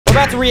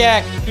about to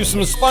react to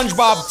some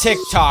Spongebob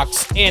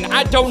TikToks, and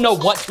I don't know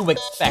what to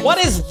expect. What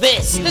is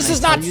this? This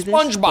is not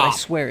Spongebob. I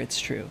swear it's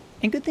true.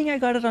 And good thing I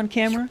got it on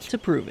camera to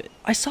prove it.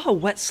 I saw a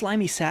wet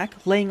slimy sack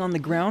laying on the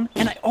ground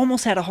and I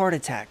almost had a heart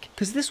attack.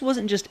 Cause this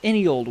wasn't just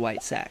any old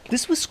white sack.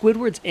 This was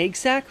Squidward's egg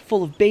sack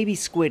full of baby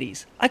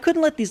squiddies. I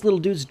couldn't let these little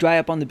dudes dry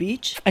up on the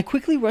beach. I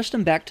quickly rushed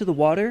them back to the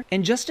water,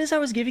 and just as I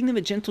was giving them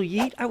a gentle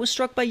yeet, I was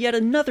struck by yet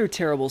another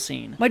terrible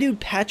scene. My dude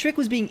Patrick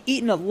was being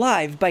eaten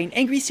alive by an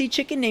angry sea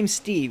chicken named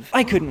Steve.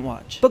 I couldn't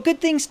watch. But good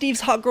thing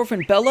Steve's hot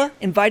girlfriend Bella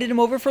invited him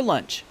over for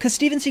lunch. Cause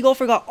Steven Seagal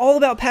forgot all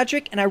about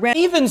Patrick and I ran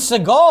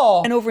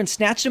over and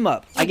snatched him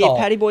up. I gave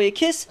Patty Boy a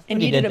kiss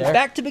and yeeted him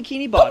back to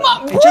Bikini Bottom.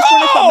 On, and just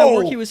when I thought my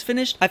work here was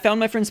finished, I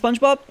found my friend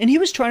Spongebob and he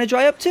was trying to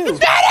dry up too.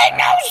 That ain't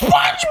no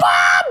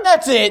Spongebob!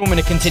 That's it. I'm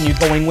gonna continue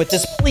going with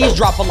this. Please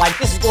drop a like.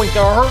 This is going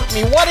to hurt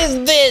me. What is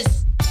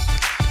this?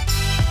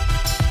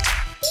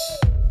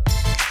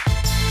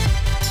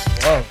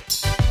 Whoa.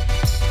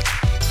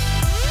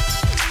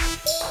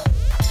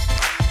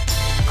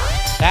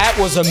 That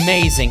was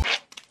amazing.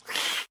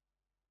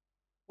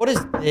 What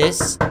is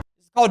this?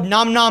 It's called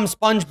Nom Nom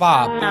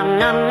Spongebob. Nom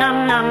nom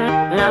nom nom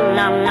nom nom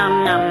nom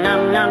nom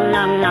nom nom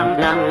nom nom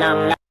nom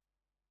nom.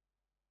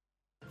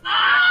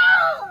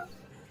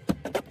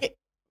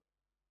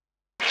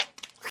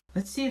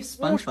 Let's see if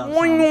Spongebob.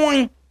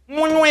 Moing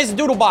moing. It's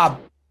Doodle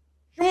Bob.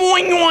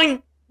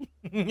 Moing.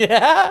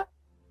 Yeah.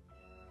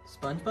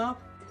 Spongebob?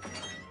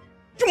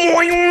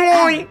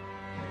 Moing.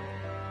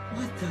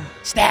 What the?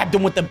 Stabbed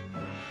him with the.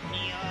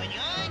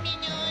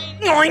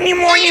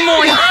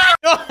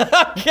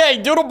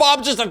 Okay, Doodle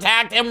Bob just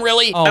attacked him,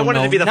 really? Oh, I wanted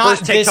no, to be the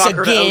first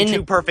TikToker to own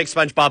 2 perfect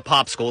SpongeBob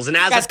popsicles, and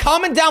as guys,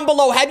 comment down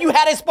below, have you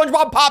had a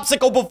SpongeBob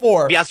popsicle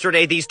before?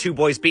 yesterday, these 2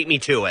 boys beat me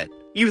to it.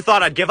 You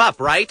thought I'd give up,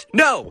 right?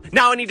 No!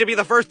 Now I need to be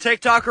the first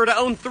TikToker to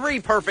own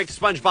 3 perfect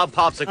SpongeBob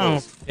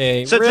popsicles.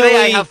 Okay, so really?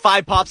 today I have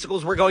 5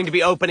 popsicles we're going to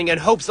be opening in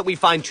hopes that we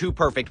find 2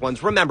 perfect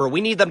ones. Remember,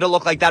 we need them to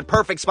look like that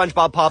perfect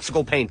SpongeBob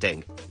popsicle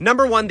painting.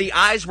 Number 1, the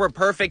eyes were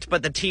perfect,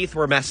 but the teeth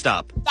were messed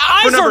up. The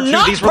eyes are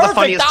not these were the perfect.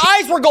 funniest The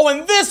eyes were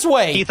going this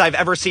way. teeth I've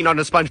ever seen on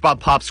a SpongeBob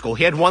popsicle.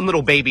 He had 1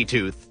 little baby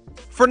tooth.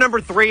 For number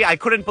 3, I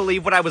couldn't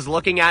believe what I was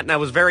looking at, and I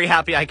was very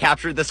happy I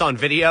captured this on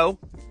video.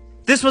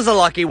 This was a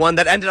lucky one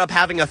that ended up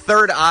having a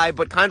 3rd eye,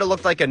 but kind of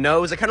looked like a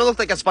nose. It kind of looked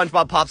like a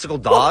SpongeBob popsicle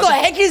dog. What the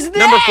heck is that?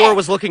 Number 4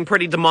 was looking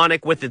pretty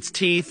demonic with its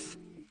teeth.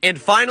 And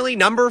finally,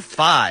 number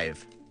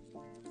 5.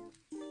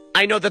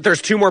 I know that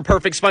there's 2 more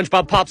perfect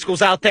SpongeBob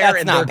popsicles out there, That's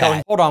and not they're going.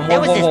 bad. Hold on,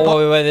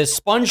 wait. This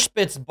sponge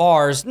spits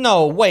bars.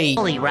 No, wait.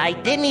 Bully,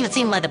 right? Didn't even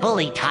seem like the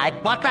bully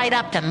type. Walked right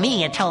up to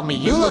me and told me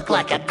you look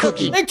like a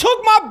cookie. They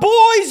took my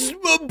boy's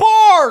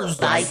bars.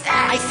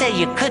 I said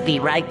you could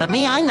be right, but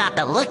me, I'm not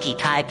the looky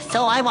type.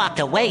 So I walked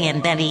away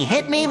and then he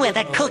hit me with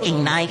a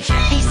cooking knife.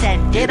 He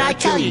said, "Did I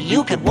tell you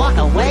you could walk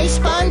away,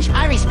 Sponge?"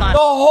 I responded, The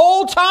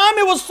whole time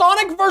it was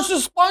Sonic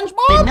versus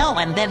SpongeBob? "No,"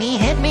 and then he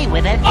hit me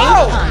with a big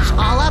Oh! punch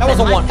all up That was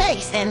in a my one.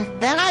 face, and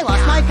then I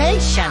lost my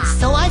patience.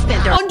 So I've been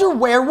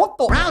Underwear? What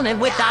the? around and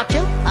without 2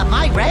 of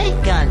my ray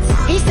guns.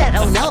 He said,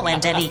 "Oh no,"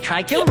 and then he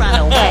tried to run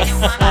away.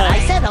 But I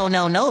said, "Oh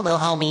no, no, little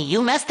homie,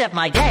 you messed up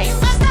my day."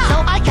 So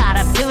I got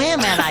up to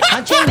him and I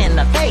punched him in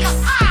the face.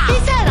 He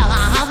said, "Oh,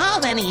 ha, ha,"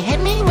 then he hit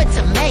me with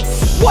some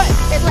mace. What?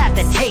 It left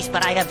a taste,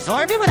 but I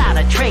absorbed it without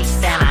a trace.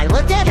 Then I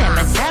looked at him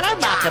and said, "I'm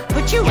about to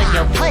put you in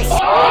your place."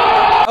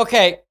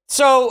 Okay,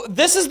 so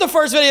this is the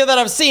first video that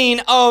I've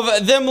seen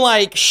of them,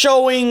 like,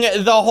 showing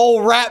the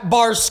whole rap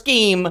bar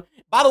scheme.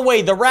 By the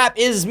way, the rap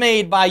is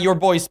made by your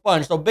boy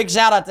Sponge, so big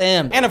shout out to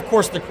him. And of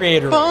course, the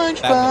creator.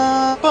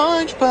 SpongeBob,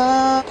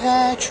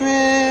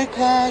 Patrick,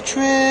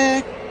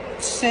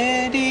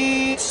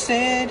 Sandy,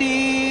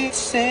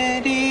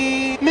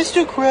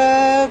 Mr.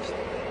 Krabs,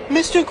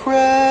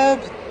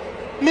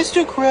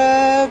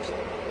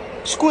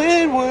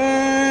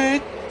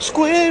 Squidward,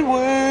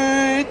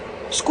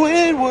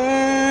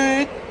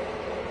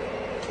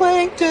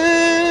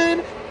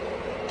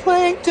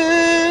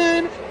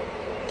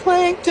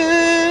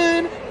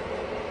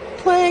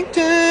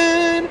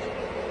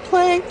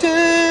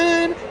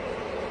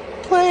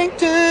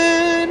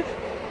 Plankton,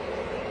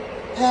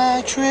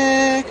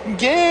 Patrick,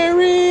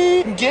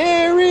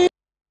 Gary.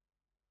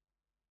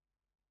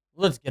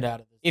 Let's get out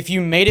of this. If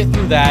you made it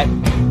through that,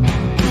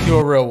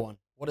 you're a real one.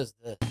 What is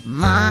this?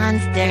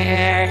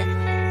 Monster,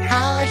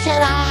 how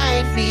should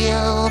I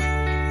feel?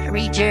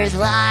 Creatures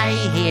lie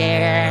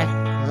here,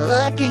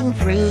 looking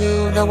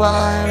through the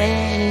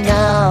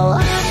window.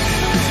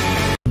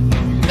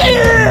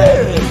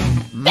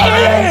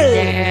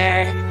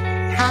 Monster,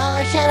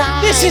 how should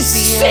I This is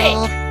feel?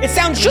 sick! It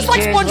sounds just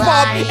like Creatures SpongeBob,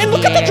 lie and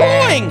look at the here,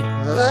 drawing!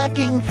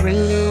 looking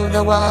through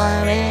the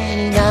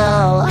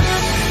window.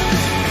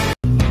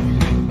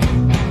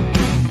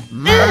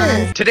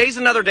 Today's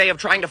another day of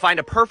trying to find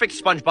a perfect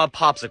SpongeBob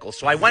popsicle,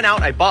 so I went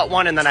out, I bought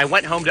one, and then I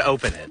went home to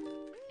open it.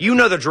 You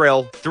know the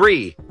drill.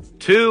 3,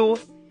 2,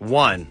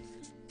 1.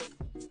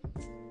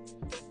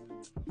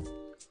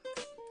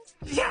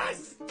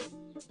 Yes!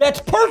 That's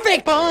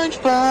perfect!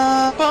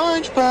 SpongeBob,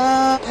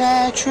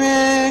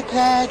 Patrick,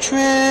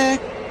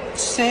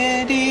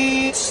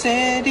 Sandy,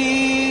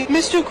 Sandy,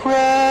 Mr.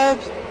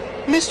 Krabs,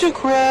 Mr.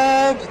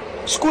 Krabs,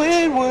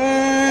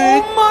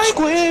 Squidward,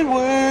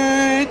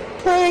 Squidward,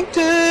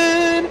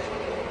 Plankton,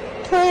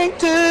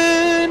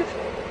 Plankton,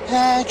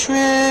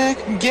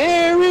 Patrick,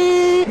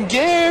 Gary,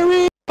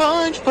 Gary,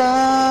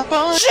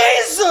 SpongeBob,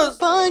 Jesus!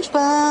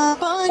 SpongeBob,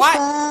 SpongeBob,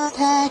 What?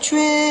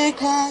 Patrick,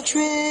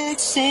 Patrick,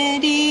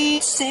 Sandy,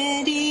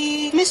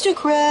 Sandy, Mr.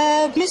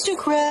 Krabs, Mr.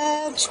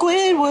 Krabs,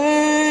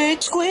 Squidward,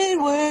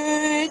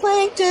 Squidward,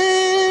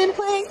 Plankton,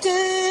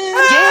 Plankton,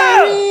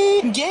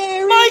 Gary,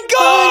 Gary, My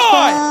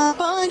God!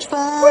 SpongeBob,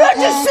 SpongeBob, What did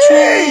I just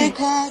see? Patrick,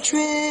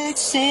 Patrick,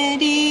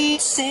 Sandy,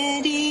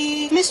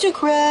 Sandy, Mr.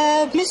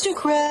 Krabs, Mr.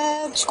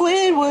 Krabs,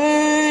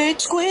 Squidward,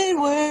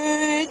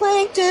 Squidward,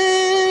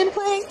 Plankton,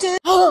 Plankton.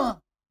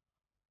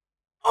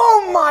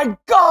 Oh my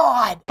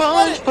God!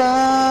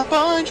 SpongeBob,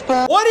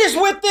 SpongeBob, What is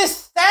with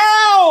this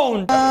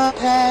sound?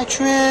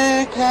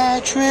 Patrick,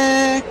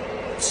 Patrick,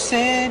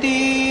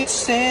 Sandy,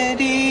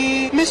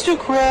 Sandy, Mr.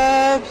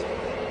 Krabs,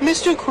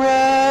 Mr.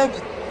 Krabs,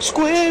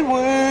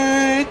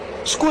 Squidward,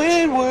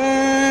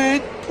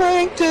 Squidward,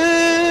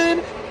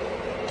 Plankton,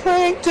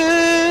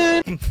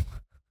 Plankton.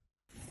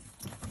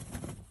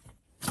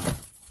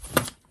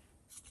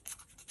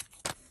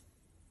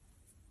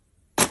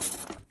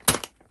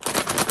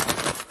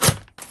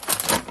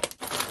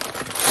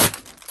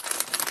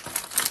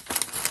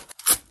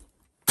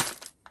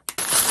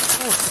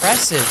 So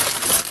impressive.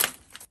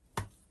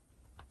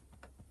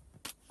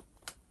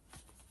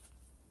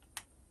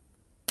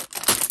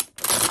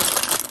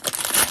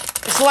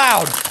 It's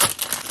loud.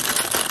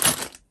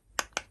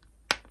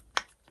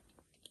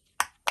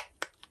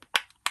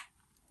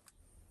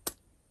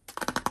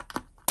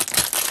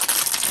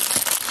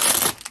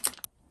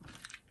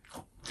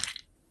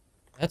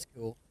 That's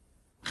cool.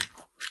 I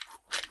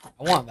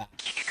want that.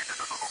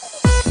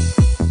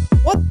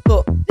 What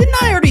the? Didn't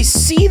I already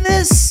see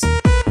this?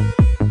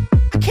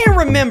 I can't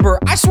remember.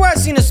 I swear I've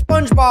seen a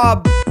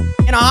SpongeBob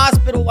in a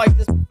hospital like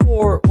this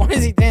before. Why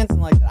is he dancing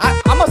like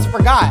that? I must have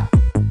forgot.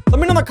 Let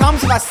me know in the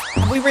comments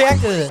if we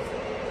reacted to this.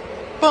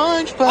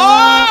 SpongeBob,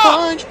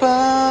 Oh!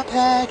 SpongeBob,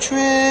 Patrick,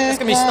 It's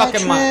gonna be stuck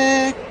in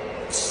my...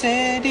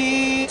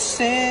 Sandy,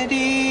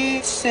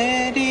 Sandy,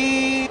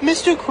 Sandy,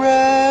 Mr.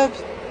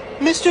 Krabs,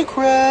 Mr.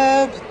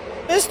 Krabs,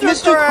 Mr.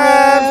 Mr.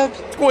 Krabs!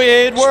 Krabs,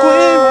 Squidward!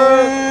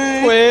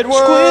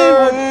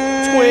 Squidward!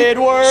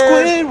 Squidward!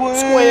 Squidward,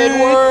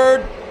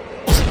 Squidward!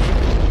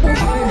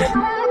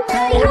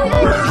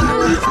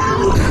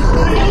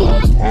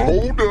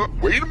 Hold up,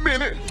 wait a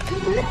minute.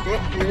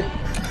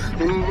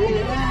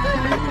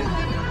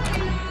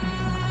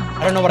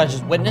 I don't know what I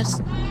just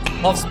witnessed.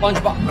 Love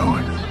SpongeBob.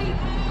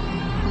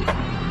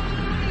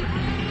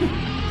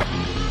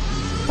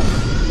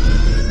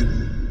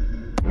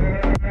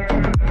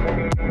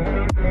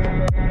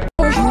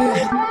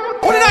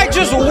 What did I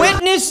just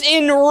witness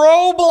in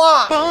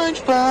Roblox?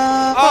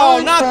 SpongeBob,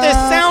 Oh, not this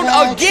SpongeBob, sound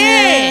Patrick,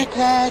 again!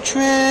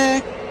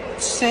 Patrick,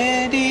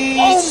 Sandy,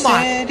 Oh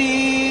my-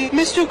 Sandy,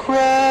 Mr.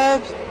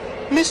 Krabs,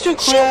 Mr.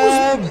 She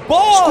was Krabs,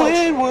 bald.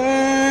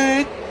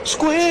 Squidward,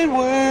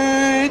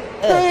 Squidward,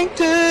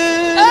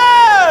 Plankton,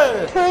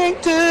 Oh!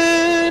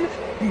 Plankton,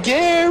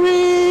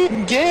 Gary,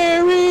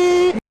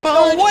 Gary.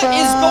 So what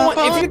is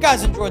going? If you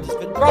guys enjoyed this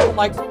video, drop a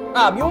like,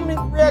 subscribe. You want me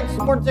to react,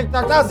 support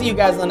TikTok? I'll see you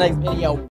guys in the next video.